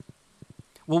Island?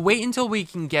 We'll wait until we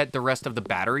can get the rest of the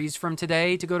batteries from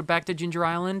today to go back to Ginger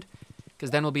Island.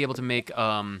 Because then we'll be able to make,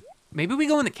 maybe we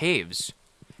go in the caves.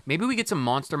 Maybe we get some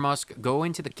monster musk, go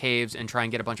into the caves, and try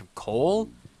and get a bunch of coal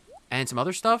and some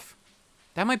other stuff.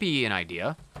 That might be an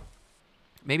idea.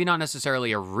 Maybe not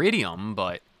necessarily iridium,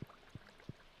 but...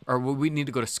 Or we need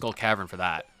to go to Skull Cavern for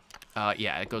that.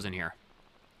 Yeah, it goes in here.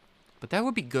 But that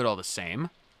would be good all the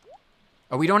same.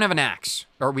 Oh, we don't have an axe.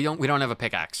 Or we don't have a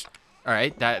pickaxe. All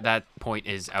right, that point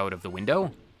is out of the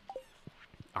window.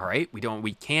 All right,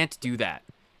 we can't do that.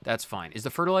 That's fine. Is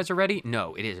the fertilizer ready?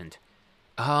 No, it isn't.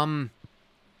 I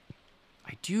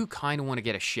do kind of want to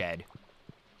get a shed.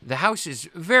 The house is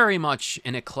very much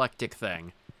an eclectic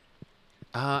thing.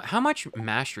 How much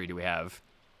mastery do we have?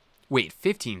 Wait,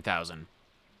 15,000.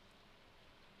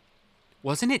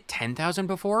 Wasn't it 10,000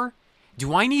 before?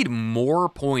 Do I need more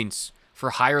points for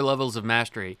higher levels of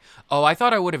mastery? Oh, I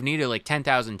thought I would have needed like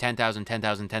 10,000, 10,000,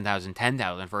 10,000, 10,000,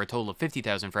 10,000 for a total of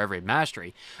 50,000 for every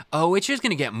mastery. Oh, it's just going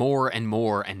to get more and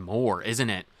more and more, isn't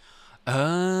it?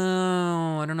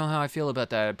 Oh, I don't know how I feel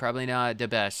about that. Probably not the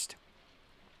best.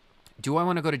 Do I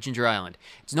want to go to Ginger Island?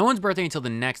 It's no one's birthday until the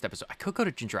next episode. I could go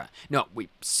to Ginger Island. No, we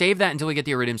save that until we get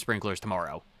the Iridium Sprinklers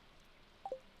tomorrow.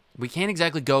 We can't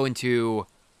exactly go into...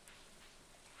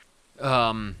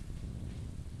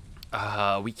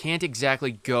 we can't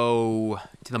exactly go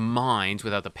to the mines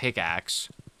without the pickaxe.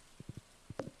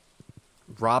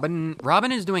 Robin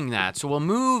is doing that, so we'll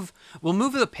move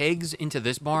the pigs into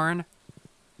this barn,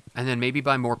 and then maybe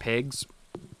buy more pigs.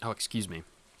 Oh, excuse me.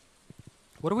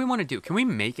 What do we want to do? Can we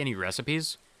make any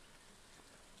recipes?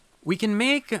 We can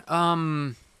make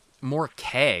more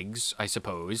kegs, I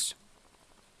suppose.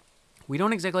 We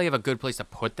don't exactly have a good place to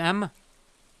put them.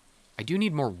 I do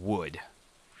need more wood.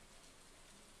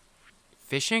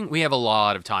 Fishing? We have a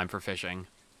lot of time for fishing.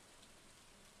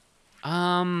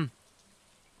 What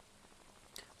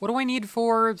do I need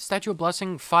for Statue of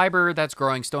Blessing? Fiber, that's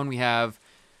growing. Stone we have.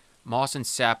 Moss and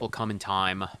sap will come in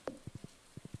time.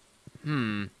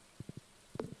 None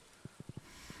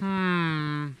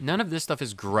of this stuff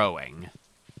is growing.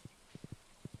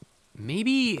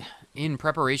 Maybe in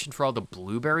preparation for all the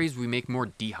blueberries, we make more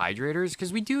dehydrators?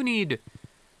 Because we do need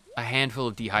a handful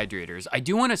of dehydrators. I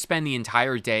do want to spend the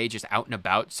entire day just out and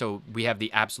about so we have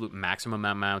the absolute maximum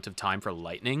amount of time for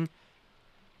lightning.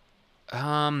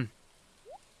 Huh.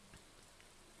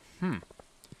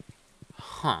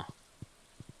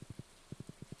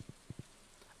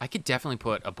 I could definitely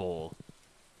put a bowl.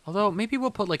 Although, maybe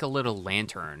we'll put like a little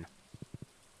lantern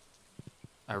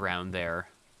around there.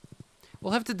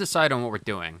 We'll have to decide on what we're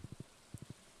doing.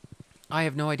 I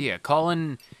have no idea.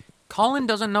 Collin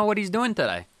doesn't know what he's doing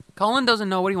today. Collin doesn't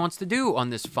know what he wants to do on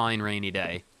this fine rainy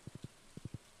day.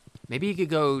 Maybe he could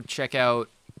go check out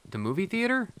the movie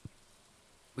theater?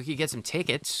 We could get some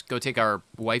tickets, go take our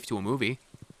wife to a movie.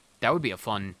 That would be a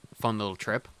fun little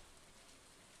trip.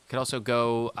 Could also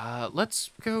go, let's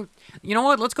go, you know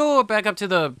what? Let's go back up to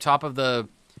the top of the,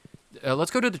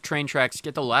 let's go to the train tracks,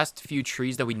 get the last few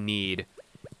trees that we need.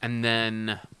 And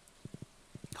then,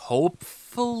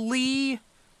 hopefully,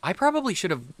 I probably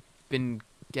should have been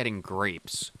getting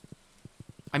grapes.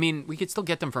 I mean, we could still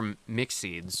get them from mixed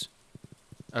seeds.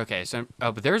 Okay, so,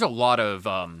 but there's a lot of,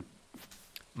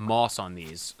 moss on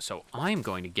these. So I'm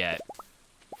going to get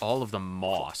all of the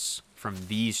moss from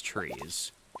these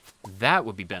trees. That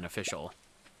would be beneficial.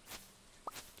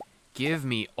 Give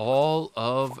me all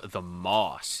of the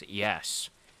moss. Yes.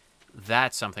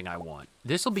 That's something I want.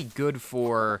 This will be good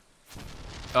for...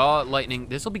 lightning.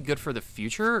 This will be good for the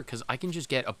future, because I can just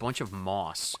get a bunch of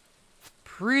moss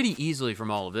pretty easily from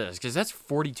all of this, because that's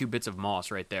 42 bits of moss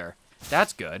right there.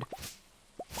 That's good.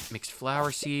 Mixed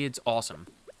flower seeds. Awesome.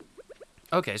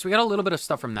 Okay, so we got a little bit of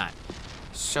stuff from that.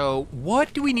 So,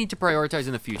 what do we need to prioritize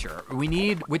in the future? We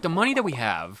need, with the money that we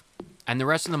have, and the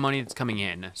rest of the money that's coming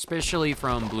in, especially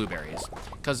from blueberries,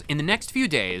 because in the next few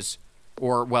days,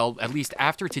 or, well, at least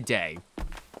after today,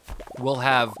 we'll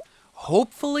have,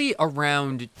 hopefully,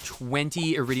 around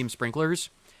 20 Iridium Sprinklers,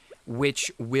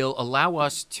 which will allow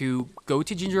us to go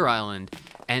to Ginger Island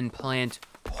and plant,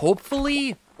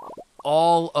 hopefully,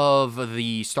 all of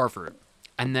the starfruit.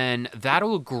 And then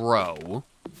that'll grow,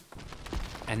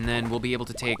 and then we'll be able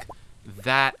to take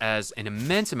that as an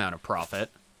immense amount of profit.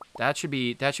 That should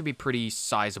be pretty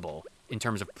sizable in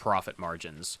terms of profit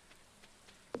margins.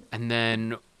 And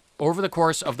then over the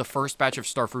course of the first batch of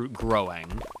starfruit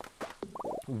growing,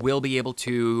 we'll be able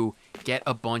to get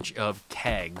a bunch of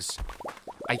kegs.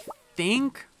 I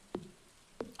think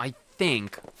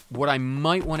what I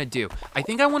might want to do, I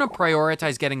think I want to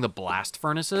prioritize getting the blast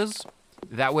furnaces.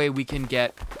 That way we can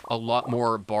get a lot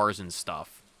more bars and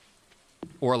stuff.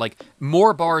 Or, like,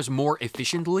 more bars more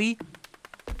efficiently.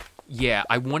 Yeah,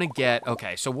 I want to get...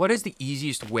 Okay, so what is the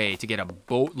easiest way to get a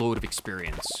boatload of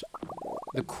experience?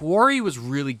 The quarry was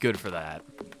really good for that.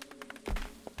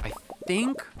 I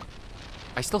think...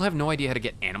 I still have no idea how to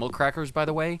get animal crackers, by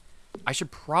the way. I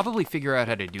should probably figure out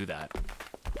how to do that.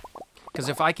 Because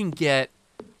if I can get,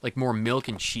 like, more milk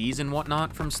and cheese and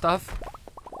whatnot from stuff...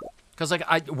 Because, like,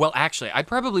 well, actually, I'd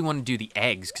probably want to do the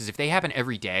eggs, because if they happen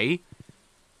every day,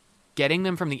 getting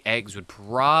them from the eggs would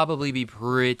probably be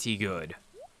pretty good.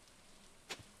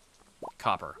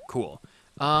 Copper. Cool.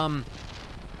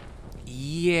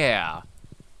 Yeah.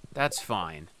 That's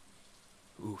fine.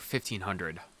 Ooh,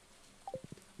 1,500.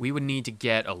 We would need to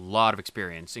get a lot of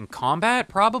experience. In combat,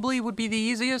 probably would be the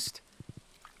easiest.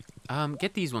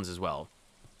 Get these ones as well.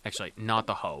 Actually, not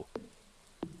the hoe.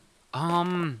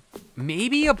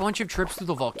 Maybe a bunch of trips to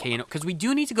the volcano, because we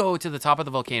do need to go to the top of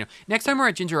the volcano. Next time we're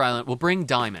at Ginger Island, we'll bring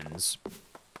diamonds.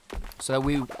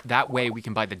 So that way we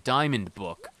can buy the diamond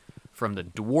book from the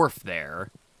dwarf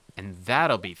there, and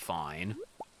that'll be fine.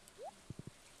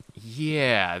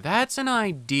 Yeah, that's an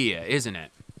idea, isn't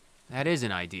it? That is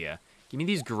an idea. Give me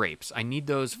these grapes. I need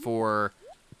those for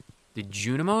the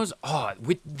Junimos. Oh,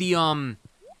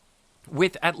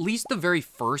 with at least the very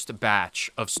first batch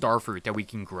of starfruit that we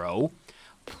can grow,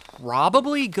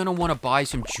 probably gonna want to buy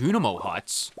some Junimo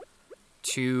huts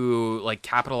to, like,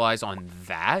 capitalize on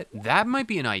that. That might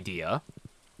be an idea.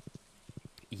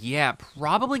 Yeah,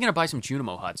 probably gonna buy some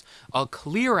Junimo huts. I'll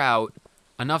clear out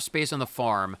enough space on the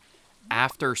farm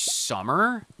after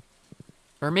summer.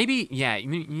 Or maybe, yeah,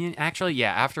 actually,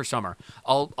 yeah, after summer.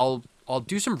 I'll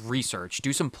do some research,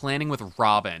 do some planning with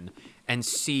Robin, and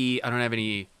see. I don't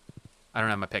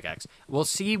have my pickaxe. We'll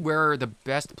see where the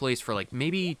best place for, like,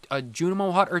 maybe a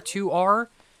Junimo hut or two are,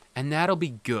 and that'll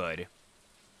be good.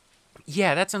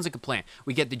 Yeah, that sounds like a plan.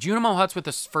 We get the Junimo huts with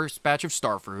the first batch of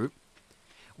starfruit.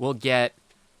 We'll get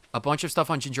a bunch of stuff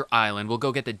on Ginger Island. We'll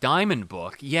go get the diamond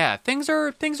book. Yeah, things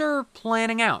are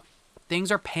planning out.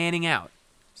 Things are panning out.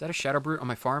 Is that a shadow brute on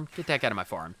my farm? Get that guy out of my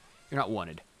farm. You're not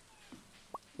wanted.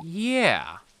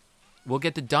 Yeah. We'll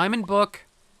get the diamond book.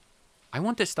 I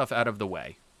want this stuff out of the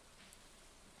way.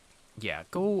 Yeah,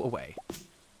 go away.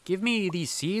 Give me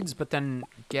these seeds, but then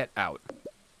get out.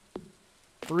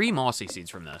 3 mossy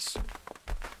seeds from this.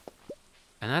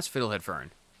 And that's fiddlehead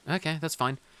fern. Okay, that's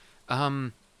fine.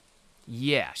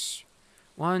 Yes.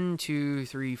 1, 2,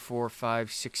 3, 4,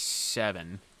 5, 6,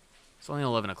 7. It's only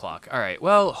 11 o'clock. All right.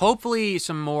 Well, hopefully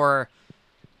some more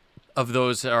of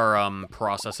those are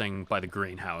processing by the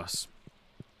greenhouse.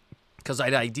 Because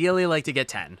I'd ideally like to get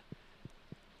 10.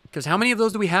 Because how many of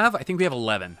those do we have? I think we have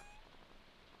 11.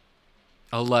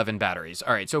 11 batteries.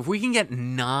 All right. So if we can get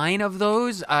 9 of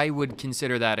those, I would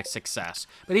consider that a success.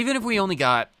 But even if we only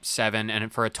got 7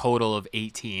 and for a total of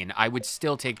 18, I would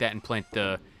still take that and plant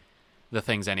the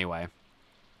things anyway.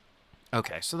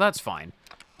 Okay. So that's fine.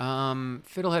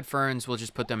 Fiddlehead ferns, we'll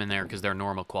just put them in there because they're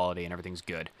normal quality and everything's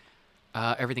good.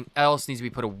 Everything else needs to be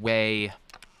put away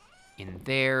in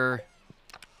there.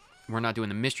 We're not doing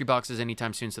the mystery boxes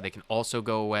anytime soon, so they can also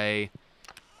go away.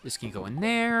 This can go in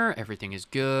there. Everything is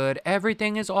good.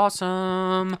 Everything is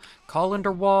awesome. Collin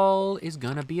Derwall is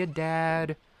gonna be a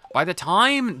dad. By the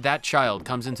time that child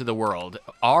comes into the world,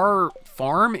 our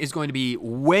farm is going to be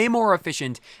way more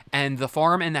efficient, and the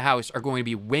farm and the house are going to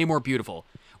be way more beautiful.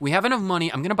 We have enough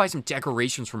money. I'm going to buy some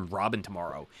decorations from Robin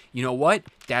tomorrow. You know what?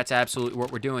 That's absolutely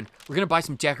what we're doing. We're going to buy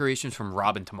some decorations from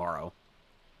Robin tomorrow.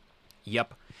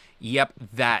 Yep. Yep,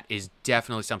 that is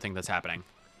definitely something that's happening.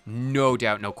 No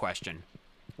doubt, no question.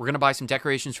 We're going to buy some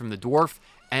decorations from the dwarf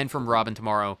and from Robin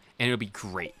tomorrow, and it'll be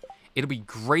great. It'll be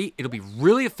great. It'll be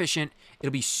really efficient.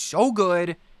 It'll be so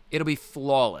good. It'll be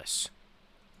flawless.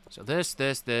 So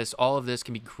this, all of this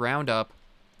can be ground up.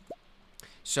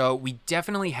 So we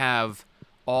definitely have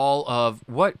all of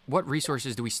what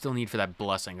resources do we still need for that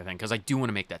blessing thing? Because I do want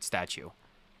to make that statue.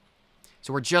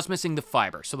 So we're just missing the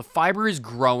fiber. So the fiber is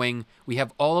growing. We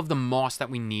have all of the moss that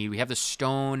we need. We have the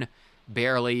stone,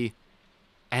 barely,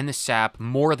 and the sap,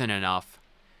 more than enough.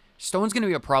 Stone's going to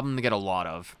be a problem to get a lot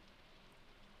of.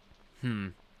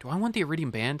 Do I want the iridium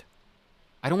band?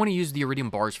 I don't want to use the iridium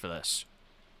bars for this.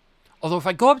 Although if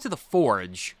I go up to the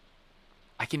forge,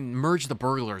 I can merge the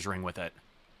burglar's ring with it.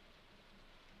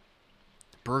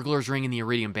 Burglar's ring and the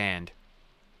iridium band.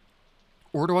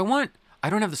 Or do I want... I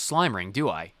don't have the slime ring, do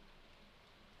I?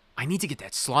 I need to get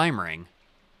that slime ring.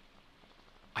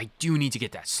 I do need to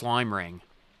get that slime ring.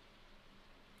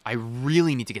 I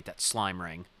really need to get that slime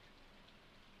ring.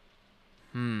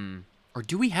 Or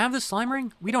do we have the slime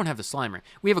ring? We don't have the slime ring.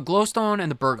 We have a glowstone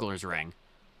and the burglar's ring.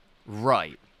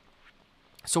 Right.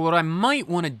 So what I might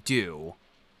want to do...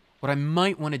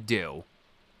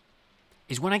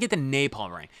 is when I get the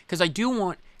napalm ring. Because I do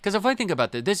want... Because if I think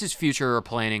about this is future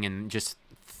planning and just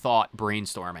thought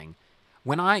brainstorming.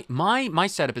 When my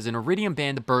setup is an iridium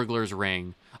band, the burglar's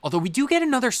ring. Although we do get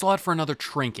another slot for another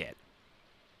trinket.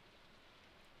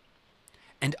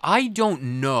 And I don't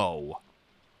know...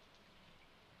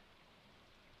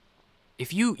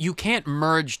 If you can't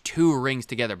merge 2 rings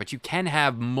together, but you can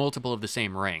have multiple of the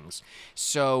same rings.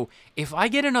 So if I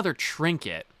get another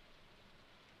trinket...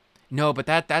 No, but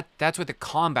that's with the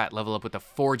combat level up with the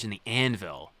forge and the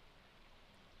anvil.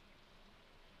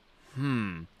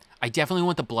 I definitely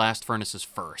want the blast furnaces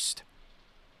first.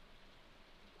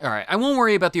 Alright, I won't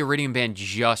worry about the iridium band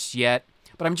just yet.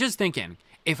 But I'm just thinking,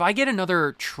 if I get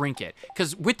another trinket...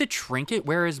 Because with the trinket,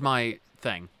 where is my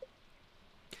thing?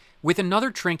 with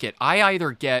another trinket, I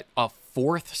either get a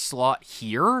 4th slot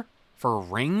here for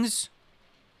rings,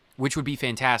 which would be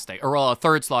fantastic. Or, well, a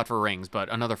 3rd slot for rings, but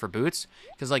another for boots.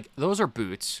 Because, like, those are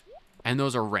boots, and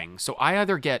those are rings. So I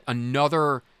either get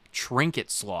another trinket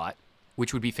slot,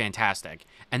 which would be fantastic.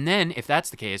 And then, if that's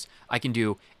the case, I can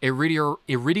do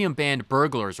Iridium Band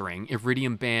Burglar's Ring,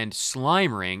 Iridium Band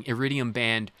Slime Ring, Iridium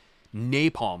Band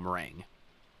Napalm Ring.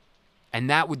 And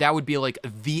that would be, like,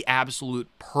 the absolute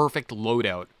perfect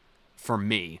loadout for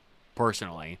me,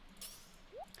 personally.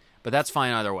 But that's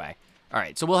fine either way. All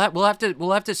right, so we'll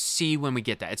have to see when we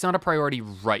get that. It's not a priority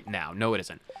right now. No, it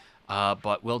isn't.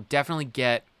 But we'll definitely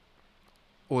get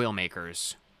oil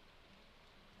makers.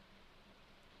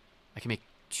 I can make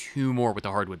 2 more with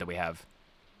the hardwood that we have.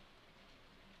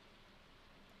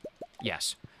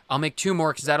 Yes. I'll make 2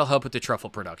 more because that'll help with the truffle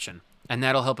production. And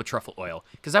that'll help with truffle oil.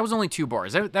 Because that was only 2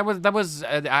 bars. That was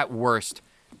at worst.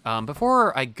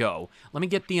 Before I go, let me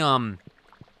get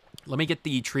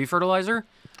the tree fertilizer.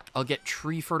 I'll get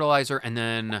tree fertilizer, and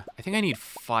then I think I need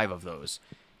 5 of those.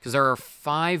 Because there are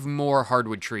 5 more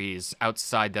hardwood trees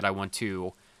outside that I want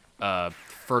to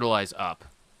fertilize up.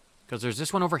 Because there's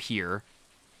this one over here.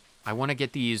 I want to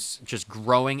get these just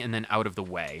growing and then out of the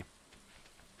way.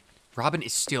 Robin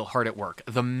is still hard at work.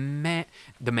 The mad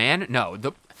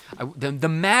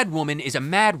woman is a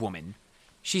mad woman.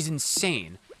 She's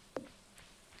insane.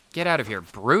 Get out of here,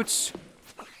 brutes.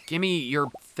 Give me your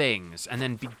things, and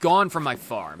then be gone from my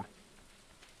farm.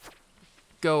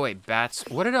 Go away, bats.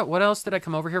 What else did I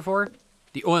come over here for?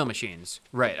 The oil machines.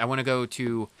 Right, I want to go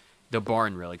to the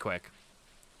barn really quick.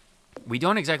 We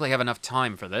don't exactly have enough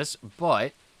time for this,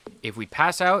 but if we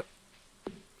pass out,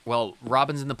 well,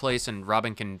 Robin's in the place, and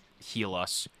Robin can heal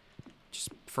us. Just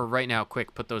for right now,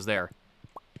 quick, put those there.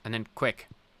 And then, quick.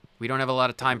 We don't have a lot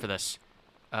of time for this.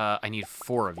 I need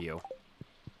 4 of you.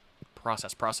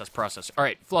 Process. All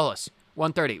right, flawless.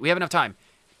 1:30. We have enough time.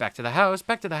 Back to the house,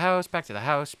 back to the house, back to the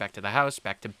house, back to the house,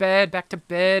 back to bed, back to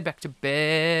bed, back to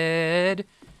bed.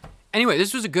 Anyway,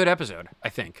 this was a good episode, I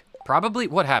think. Probably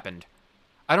what happened.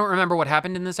 I don't remember what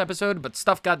happened in this episode, but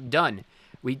stuff got done.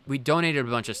 We donated a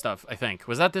bunch of stuff, I think.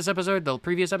 Was that this episode? The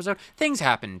previous episode? Things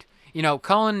happened. You know,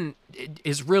 Collin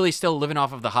is really still living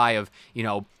off of the high of, you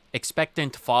know,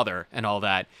 expectant father and all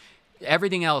that.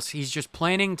 Everything else, he's just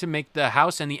planning to make the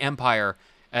house and the empire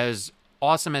as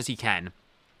awesome as he can.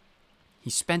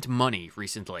 He spent money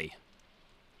recently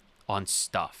on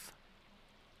stuff.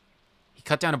 He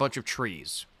cut down a bunch of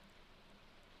trees.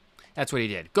 That's what he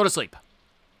did. Go to sleep.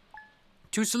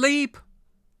 To sleep!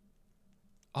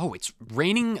 Oh, it's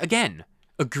raining again.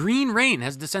 A green rain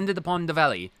has descended upon the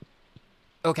valley.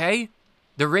 Okay?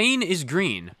 The rain is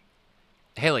green.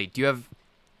 Haley, do you have...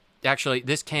 Actually,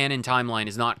 this canon timeline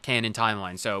is not canon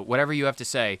timeline, so whatever you have to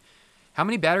say. How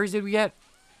many batteries did we get?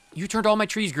 You turned all my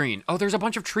trees green. Oh, there's a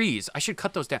bunch of trees. I should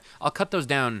cut those down. I'll cut those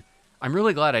down. I'm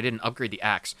really glad I didn't upgrade the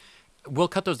axe. We'll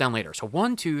cut those down later. So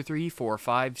 1, 2, 3, 4,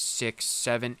 5, 6,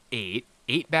 7, 8.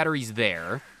 8 batteries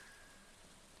there.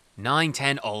 9,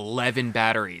 10, 11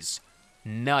 batteries.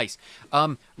 Nice.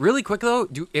 Really quick, though,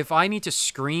 if I need to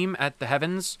scream at the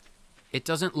heavens, it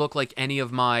doesn't look like any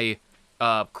of my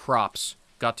crops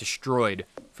got destroyed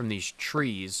from these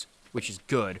trees, which is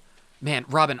good. Man,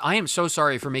 Robin, I am so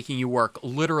sorry for making you work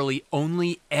literally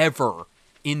only ever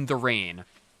in the rain.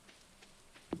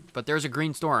 But there's a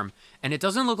green storm, and it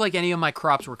doesn't look like any of my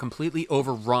crops were completely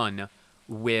overrun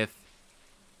with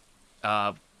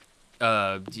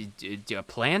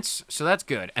plants, so that's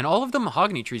good. And all of the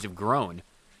mahogany trees have grown.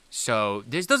 So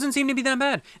this doesn't seem to be that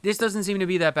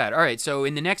bad. All right, so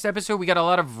in the next episode, we got a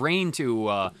lot of rain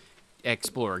to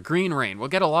explore. Green rain. We'll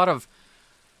get a lot of...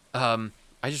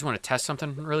 I just want to test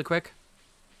something really quick.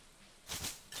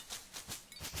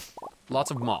 Lots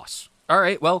of moss. All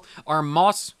right, well, our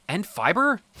moss and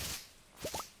fiber?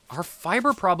 Our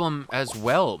fiber problem as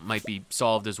well might be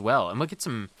solved as well. And we'll get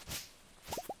some...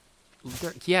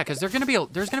 Yeah, because there's going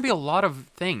to be a lot of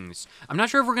things. I'm not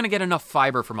sure if we're going to get enough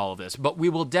fiber from all of this, but we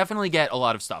will definitely get a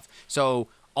lot of stuff. So,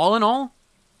 all in all,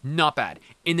 not bad.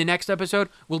 In the next episode,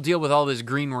 we'll deal with all this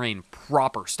green rain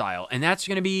proper style, and that's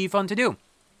going to be fun to do.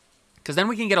 Because then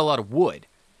we can get a lot of wood.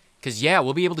 Because, yeah,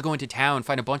 we'll be able to go into town,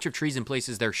 find a bunch of trees in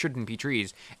places there shouldn't be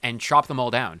trees, and chop them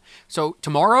all down. So,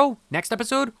 tomorrow, next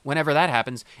episode, whenever that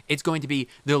happens, it's going to be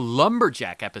the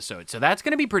Lumberjack episode. So that's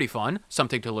going to be pretty fun.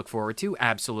 Something to look forward to,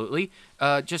 absolutely.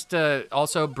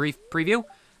 Also, brief preview.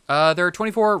 There are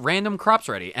 24 random crops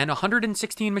ready, and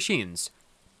 116 machines.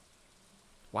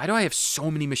 Why do I have so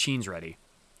many machines ready?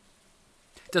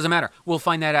 Doesn't matter. We'll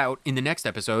find that out in the next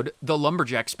episode, the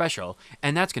Lumberjack special,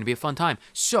 and that's going to be a fun time.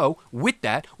 So, with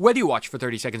that, whether you watch for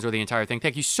 30 seconds or the entire thing,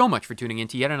 thank you so much for tuning in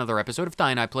to yet another episode of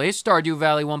Di and I Plays Stardew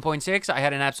Valley 1.6. I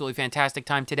had an absolutely fantastic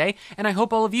time today, and I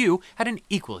hope all of you had an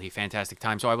equally fantastic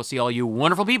time. So I will see all you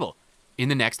wonderful people in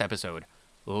the next episode.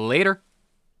 Later.